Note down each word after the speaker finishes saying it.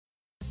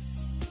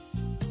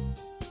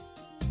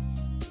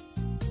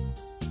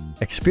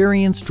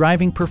Experience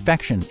driving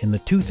perfection in the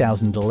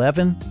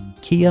 2011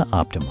 Kia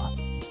Optima.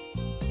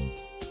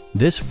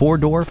 This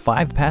four-door,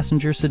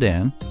 five-passenger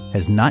sedan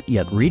has not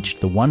yet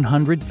reached the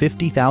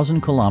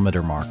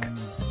 150,000-kilometer mark.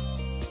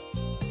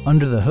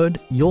 Under the hood,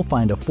 you'll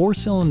find a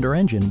four-cylinder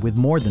engine with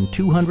more than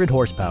 200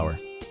 horsepower,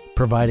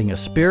 providing a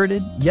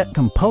spirited yet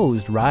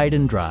composed ride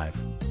and drive.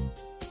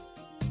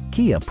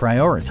 Kia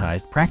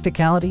prioritized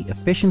practicality,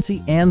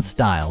 efficiency, and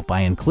style by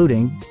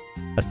including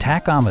a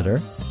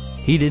tachometer,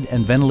 heated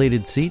and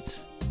ventilated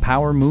seats,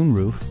 power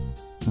moonroof,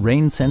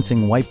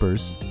 rain-sensing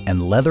wipers,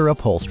 and leather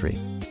upholstery.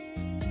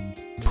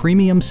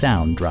 Premium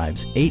sound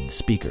drives 8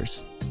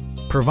 speakers,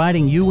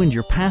 providing you and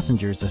your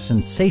passengers a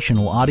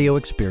sensational audio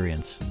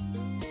experience.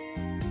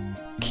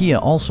 Kia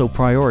also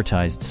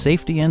prioritized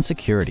safety and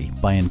security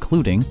by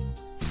including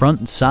front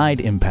and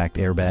side impact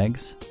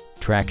airbags,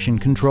 traction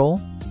control,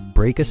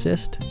 brake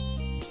assist,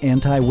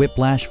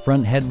 anti-whiplash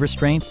front head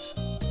restraints,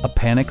 a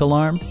panic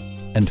alarm,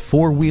 and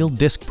four-wheel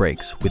disc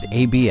brakes with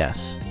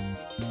ABS.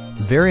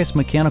 Various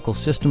mechanical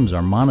systems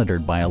are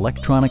monitored by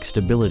electronic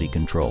stability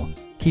control,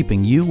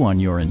 keeping you on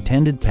your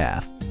intended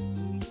path.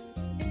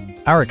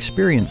 Our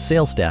experienced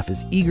sales staff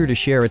is eager to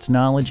share its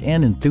knowledge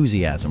and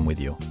enthusiasm with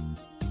you.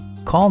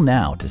 Call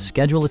now to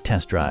schedule a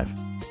test drive.